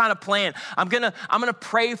some kind of plan. I'm gonna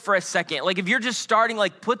pray for a second. Like if you're just starting,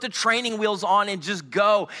 like put the training wheels on and just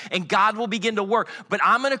go, and God will begin to work. But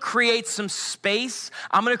I'm gonna create some space.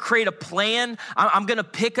 I'm gonna create a plan. I'm gonna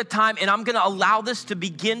pick a time, and I'm gonna allow this to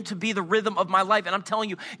begin to be the rhythm of my life. And I'm telling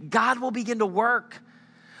you, God will begin to work.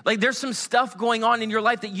 Like there's some stuff going on in your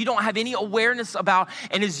life that you don't have any awareness about.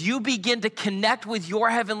 And as you begin to connect with your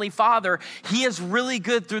Heavenly Father, He is really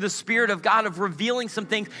good through the Spirit of God of revealing some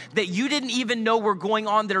things that you didn't even know were going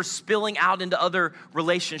on that are spilling out into other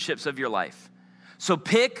relationships of your life. So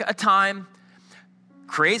pick a time,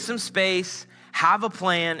 create some space, have a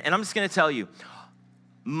plan. And I'm just gonna tell you,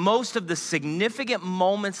 most of the significant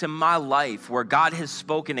moments in my life where God has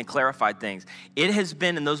spoken and clarified things, it has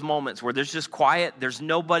been in those moments where there's just quiet, there's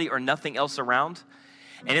nobody or nothing else around,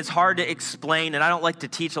 and it's hard to explain, and I don't like to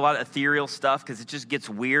teach a lot of ethereal stuff because it just gets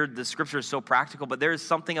weird. The scripture is so practical, but there is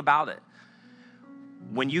something about it.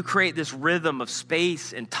 When you create this rhythm of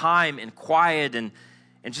space and time and quiet and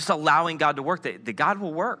just allowing God to work, that God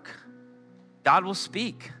will work. God will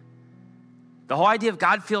speak. The whole idea of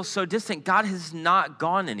God feels so distant, God has not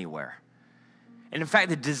gone anywhere. And in fact,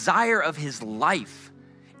 the desire of his life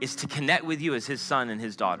is to connect with you as his son and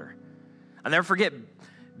his daughter. I'll never forget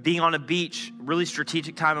being on a beach, really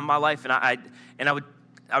strategic time in my life, and I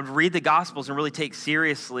would read the Gospels and really take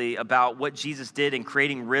seriously about what Jesus did in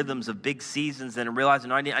creating rhythms of big seasons, and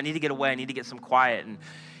realizing, no, I need to get away, I need to get some quiet. And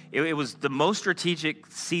it was the most strategic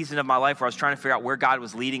season of my life where I was trying to figure out where God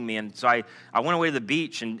was leading me. And so I went away to the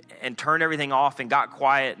beach and turned everything off and got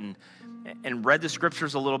quiet and read the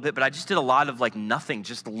scriptures a little bit, but I just did a lot of like nothing,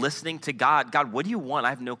 just listening to God. God, what do you want? I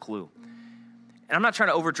have no clue. And I'm not trying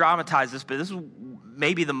to over dramatize this, but this is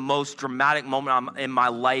maybe the most dramatic moment in my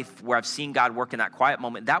life where I've seen God work in that quiet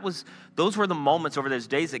moment. Those were the moments over those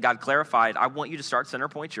days that God clarified, I want you to start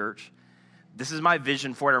Centerpoint Church. This is my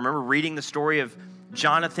vision for it. I remember reading the story of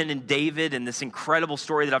Jonathan and David, and this incredible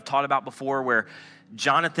story that I've taught about before, where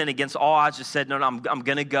Jonathan, against all odds, just said, no, I'm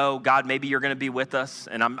going to go. God, maybe you're going to be with us,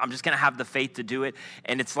 and I'm just going to have the faith to do it.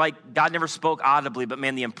 And it's like God never spoke audibly, but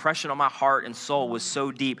man, the impression on my heart and soul was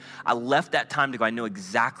so deep. I left that time to go, I know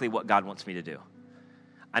exactly what God wants me to do.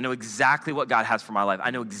 I know exactly what God has for my life. I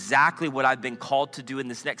know exactly what I've been called to do in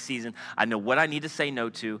this next season. I know what I need to say no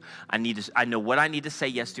to. I know what I need to say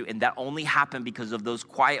yes to. And that only happened because of those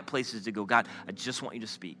quiet places to go, God, I just want you to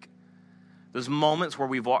speak. Those moments where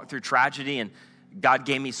we've walked through tragedy and God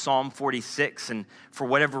gave me Psalm 46, and for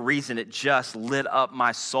whatever reason, it just lit up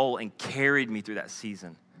my soul and carried me through that season.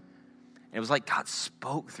 And it was like God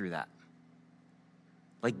spoke through that.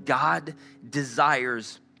 Like God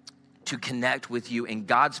desires to connect with you, and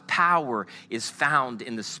God's power is found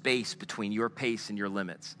in the space between your pace and your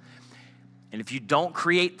limits. And if you don't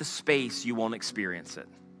create the space, you won't experience it.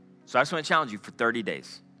 So I just want to challenge you for 30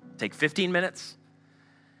 days. Take 15 minutes.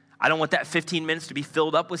 I don't want that 15 minutes to be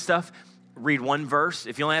filled up with stuff. Read one verse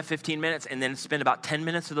if you only have 15 minutes, and then spend about 10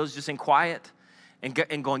 minutes of those just in quiet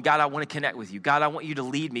and going, God, I want to connect with you. God, I want you to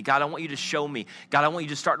lead me. God, I want you to show me. God, I want you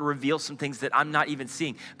to start to reveal some things that I'm not even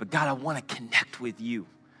seeing. But God, I want to connect with you.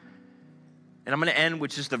 And I'm going to end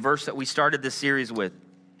with just the verse that we started this series with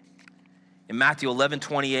in Matthew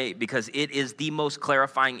 11:28, because it is the most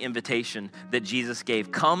clarifying invitation that Jesus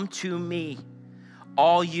gave. Come to me,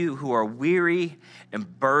 all you who are weary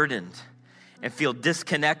and burdened and feel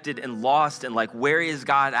disconnected and lost and like, where is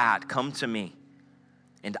God at? Come to me.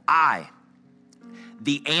 And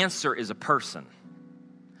the answer is a person.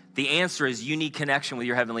 The answer is you need connection with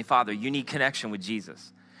your Heavenly Father. You need connection with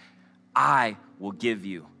Jesus. I will give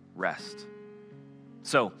you rest.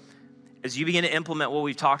 So, as you begin to implement what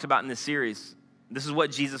we've talked about in this series, this is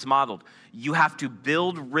what Jesus modeled. You have to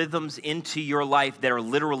build rhythms into your life that are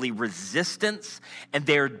literally resistance, and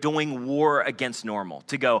they're doing war against normal.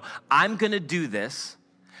 To go, I'm going to do this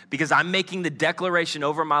because I'm making the declaration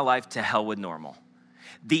over my life to hell with normal.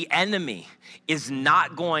 The enemy is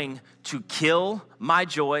not going to kill my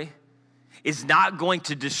joy, is not going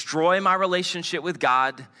to destroy my relationship with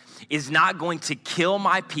God, is not going to kill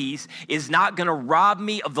my peace, is not going to rob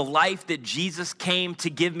me of the life that Jesus came to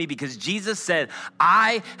give me, because Jesus said,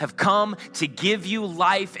 I have come to give you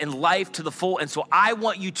life and life to the full. And so I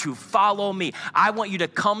want you to follow me. I want you to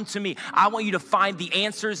come to me. I want you to find the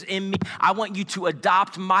answers in me. I want you to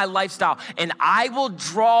adopt my lifestyle, and I will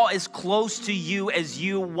draw as close to you as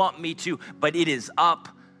you want me to, but it is up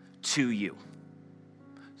to you.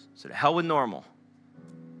 So to hell with normal.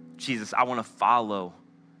 Jesus, I want to follow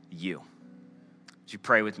you. Would you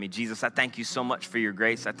pray with me? Jesus, I thank you so much for your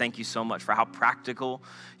grace. I thank you so much for how practical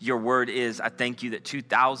your word is. I thank you that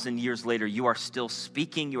 2,000 years later, you are still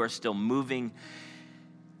speaking, you are still moving.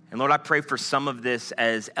 And Lord, I pray for some of this,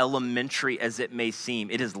 as elementary as it may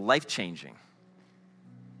seem, it is life-changing.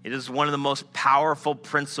 It is one of the most powerful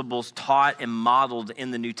principles taught and modeled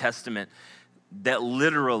in the New Testament, that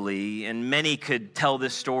literally, and many could tell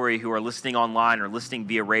this story who are listening online or listening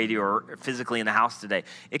via radio or physically in the house today,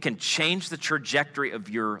 it can change the trajectory of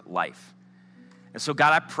your life. And so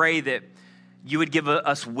God, I pray that you would give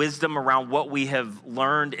us wisdom around what we have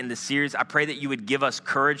learned in the series. I pray that you would give us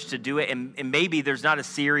courage to do it. And maybe there's not a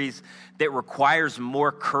series that requires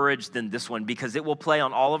more courage than this one, because it will play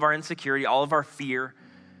on all of our insecurity, all of our fear.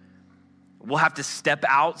 We'll have to step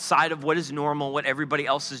outside of what is normal, what everybody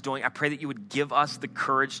else is doing. I pray that you would give us the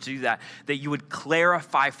courage to do that you would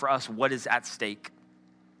clarify for us what is at stake,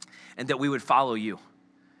 and that we would follow you,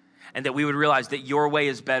 and that we would realize that your way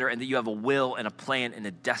is better, and that you have a will and a plan and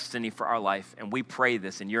a destiny for our life. And we pray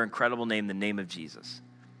this in your incredible name, the name of Jesus.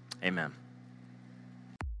 Amen.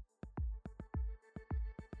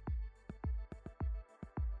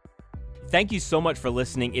 Thank you so much for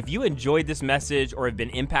listening. If you enjoyed this message or have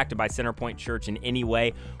been impacted by Centerpoint Church in any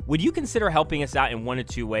way, would you consider helping us out in one of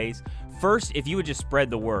two ways? First, if you would just spread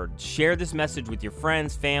the word, share this message with your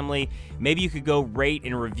friends, family. Maybe you could go rate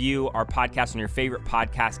and review our podcast on your favorite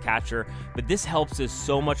podcast catcher, but this helps us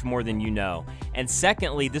so much more than you know. And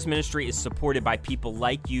secondly, this ministry is supported by people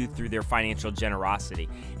like you through their financial generosity.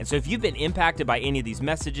 And so if you've been impacted by any of these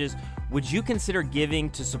messages, would you consider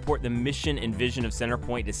giving to support the mission and vision of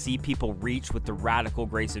Centerpoint to see people reach with the radical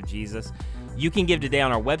grace of Jesus? You can give today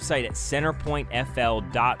on our website at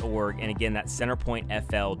centerpointfl.org. And again, that's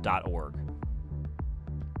centerpointfl.org.